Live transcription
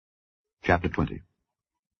Chapter 20.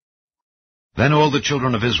 Then all the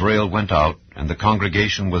children of Israel went out, and the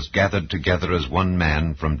congregation was gathered together as one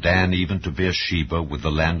man, from Dan even to Beersheba with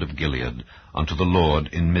the land of Gilead, unto the Lord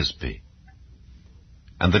in Mizpeh.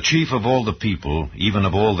 And the chief of all the people, even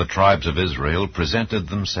of all the tribes of Israel, presented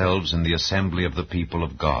themselves in the assembly of the people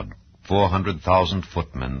of God, 400,000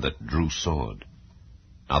 footmen that drew sword.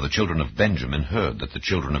 Now the children of Benjamin heard that the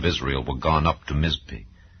children of Israel were gone up to Mizpeh.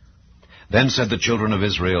 Then said the children of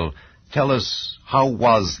Israel, Tell us, how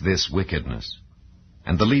was this wickedness?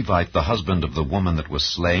 And the Levite, the husband of the woman that was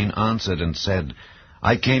slain, answered and said,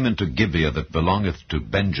 I came into Gibeah that belongeth to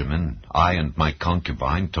Benjamin, I and my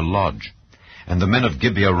concubine, to lodge. And the men of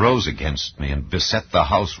Gibeah rose against me, and beset the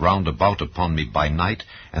house round about upon me by night,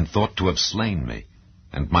 and thought to have slain me.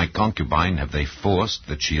 And my concubine have they forced,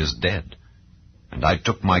 that she is dead. And I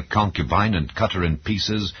took my concubine, and cut her in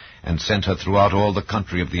pieces, and sent her throughout all the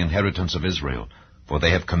country of the inheritance of Israel, for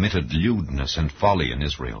they have committed lewdness and folly in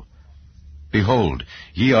Israel. Behold,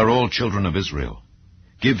 ye are all children of Israel.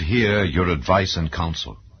 Give here your advice and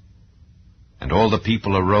counsel. And all the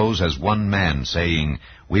people arose as one man, saying,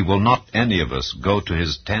 We will not any of us go to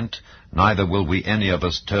his tent, neither will we any of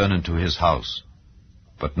us turn into his house.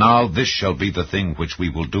 But now this shall be the thing which we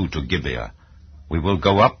will do to Gibeah. We will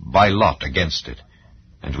go up by lot against it.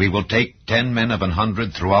 And we will take 10 men of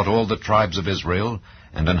 100 throughout all the tribes of Israel,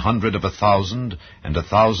 and 100 of 1,000, and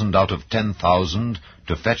 1,000 out of 10,000,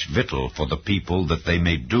 to fetch victual for the people, that they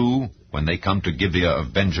may do, when they come to Gibeah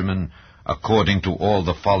of Benjamin, according to all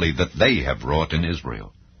the folly that they have wrought in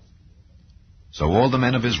Israel. So all the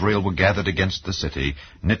men of Israel were gathered against the city,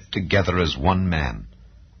 knit together as one man.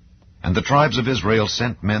 And the tribes of Israel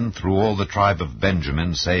sent men through all the tribe of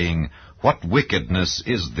Benjamin, saying, What wickedness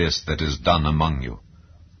is this that is done among you?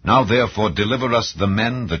 Now therefore deliver us the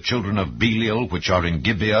men, the children of Belial, which are in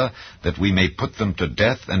Gibeah, that we may put them to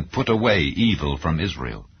death, and put away evil from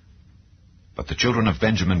Israel. But the children of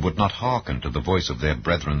Benjamin would not hearken to the voice of their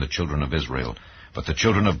brethren the children of Israel. But the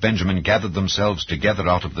children of Benjamin gathered themselves together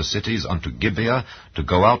out of the cities unto Gibeah, to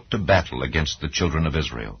go out to battle against the children of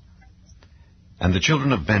Israel. And the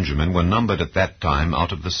children of Benjamin were numbered at that time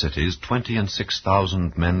out of the cities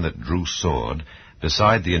 26,000 men that drew sword,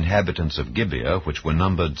 beside the inhabitants of Gibeah, which were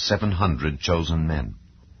numbered 700 chosen men.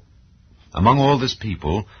 Among all this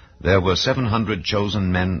people there were 700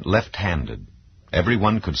 chosen men left-handed. Every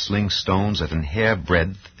one could sling stones at an hair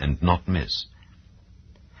breadth, and not miss.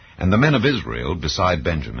 And the men of Israel, beside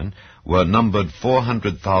Benjamin, were numbered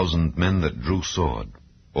 400,000 men that drew sword.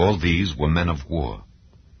 All these were men of war.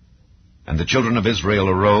 And the children of Israel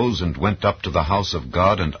arose, and went up to the house of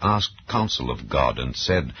God, and asked counsel of God, and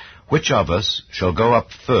said, Which of us shall go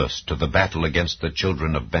up first to the battle against the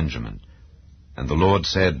children of Benjamin? And the Lord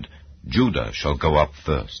said, Judah shall go up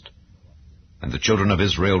first. And the children of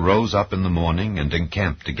Israel rose up in the morning, and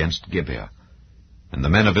encamped against Gibeah. And the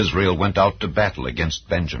men of Israel went out to battle against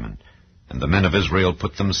Benjamin. And the men of Israel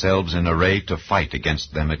put themselves in array to fight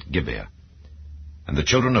against them at Gibeah. And the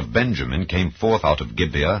children of Benjamin came forth out of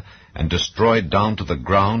Gibeah, and destroyed down to the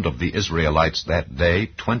ground of the Israelites that day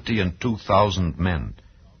 22,000 men.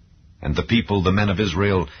 And the people, the men of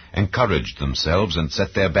Israel, encouraged themselves, and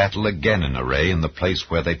set their battle again in array in the place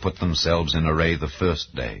where they put themselves in array the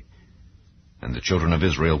first day. And the children of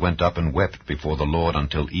Israel went up and wept before the Lord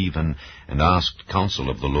until even, and asked counsel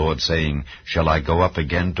of the Lord, saying, Shall I go up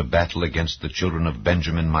again to battle against the children of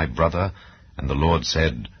Benjamin my brother? And the Lord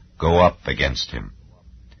said, Go up against him.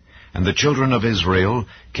 And the children of Israel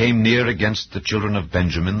came near against the children of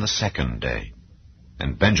Benjamin the second day.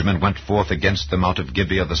 And Benjamin went forth against them out of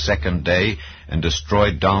Gibeah the second day, and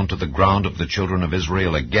destroyed down to the ground of the children of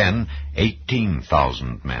Israel again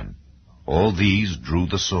 18,000 men. All these drew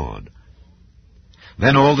the sword.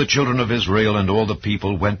 Then all the children of Israel and all the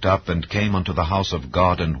people went up, and came unto the house of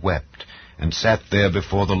God, and wept, and sat there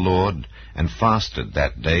before the Lord, and fasted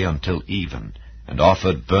that day until even, and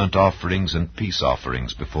offered burnt offerings and peace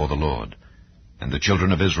offerings before the Lord. And the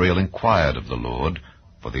children of Israel inquired of the Lord,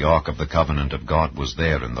 for the ark of the covenant of God was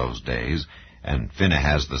there in those days, and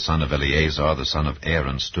Phinehas the son of Eleazar the son of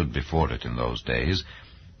Aaron stood before it in those days,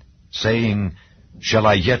 saying, Shall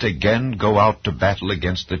I yet again go out to battle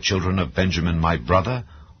against the children of Benjamin my brother,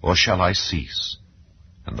 or shall I cease?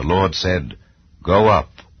 And the Lord said, Go up,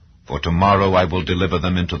 for tomorrow I will deliver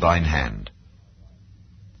them into thine hand.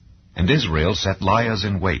 And Israel set liers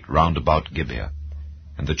in wait round about Gibeah.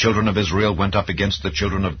 And the children of Israel went up against the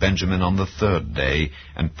children of Benjamin on the third day,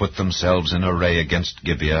 and put themselves in array against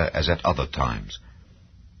Gibeah as at other times.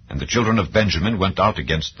 And the children of Benjamin went out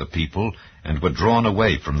against the people, and were drawn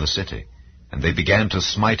away from the city. And they began to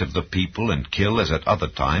smite of the people, and kill as at other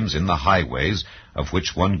times in the highways, of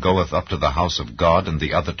which one goeth up to the house of God, and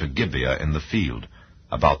the other to Gibeah in the field,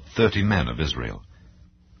 about 30 men of Israel.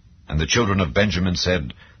 And the children of Benjamin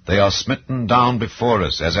said, They are smitten down before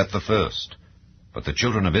us, as at the first. But the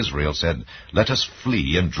children of Israel said, Let us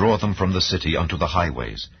flee, and draw them from the city unto the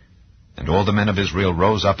highways. And all the men of Israel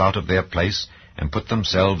rose up out of their place, and put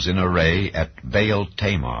themselves in array at Baal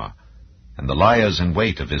Tamar. And the liers in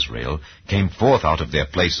wait of Israel came forth out of their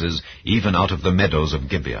places, even out of the meadows of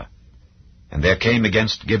Gibeah. And there came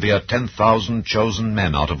against Gibeah 10,000 chosen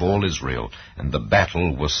men out of all Israel, and the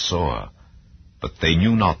battle was sore. But they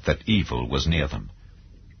knew not that evil was near them.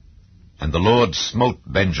 And the Lord smote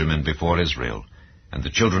Benjamin before Israel, and the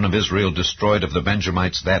children of Israel destroyed of the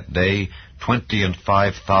Benjamites that day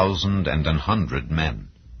 25,100 men.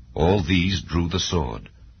 All these drew the sword.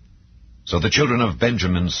 So the children of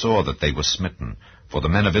Benjamin saw that they were smitten, for the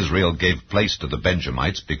men of Israel gave place to the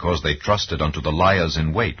Benjamites, because they trusted unto the liers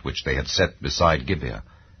in wait which they had set beside Gibeah.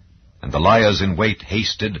 And the liers in wait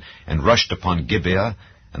hasted, and rushed upon Gibeah,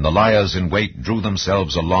 and the liers in wait drew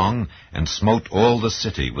themselves along, and smote all the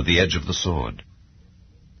city with the edge of the sword.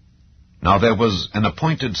 Now there was an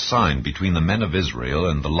appointed sign between the men of Israel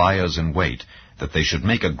and the liers in wait, that they should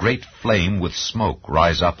make a great flame with smoke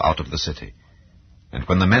rise up out of the city. And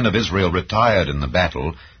when the men of Israel retired in the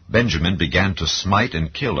battle, Benjamin began to smite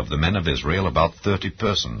and kill of the men of Israel about 30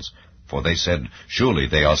 persons, for they said, Surely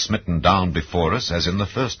they are smitten down before us, as in the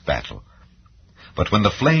first battle. But when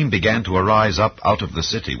the flame began to arise up out of the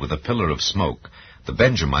city with a pillar of smoke, the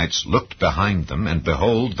Benjamites looked behind them, and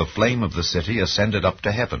behold, the flame of the city ascended up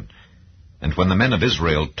to heaven. And when the men of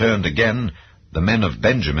Israel turned again, the men of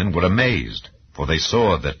Benjamin were amazed, for they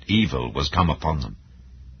saw that evil was come upon them.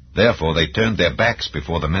 Therefore they turned their backs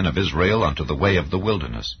before the men of Israel unto the way of the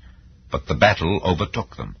wilderness. But the battle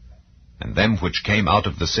overtook them, and them which came out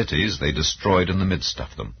of the cities they destroyed in the midst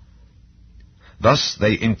of them. Thus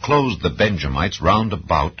they enclosed the Benjamites round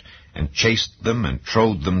about, and chased them, and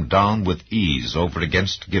trode them down with ease over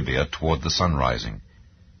against Gibeah toward the sunrising.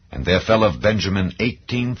 And there fell of Benjamin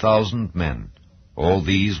 18,000 men. All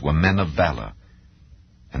these were men of valor.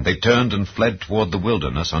 And they turned and fled toward the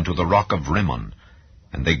wilderness unto the rock of Rimmon.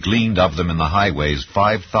 And they gleaned of them in the highways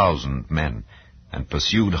 5,000 men, and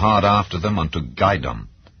pursued hard after them unto Gidom,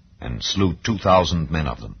 and slew 2,000 men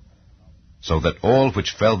of them. So that all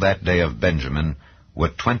which fell that day of Benjamin were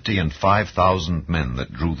 25,000 men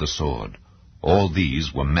that drew the sword. All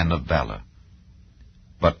these were men of valor.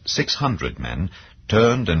 But 600 men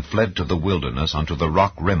turned and fled to the wilderness unto the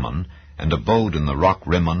rock Rimmon, and abode in the rock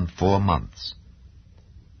Rimmon 4 months.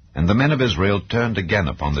 And the men of Israel turned again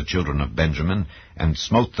upon the children of Benjamin, and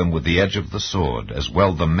smote them with the edge of the sword, as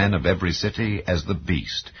well the men of every city as the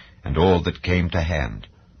beast, and all that came to hand.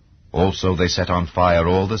 Also they set on fire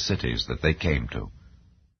all the cities that they came to.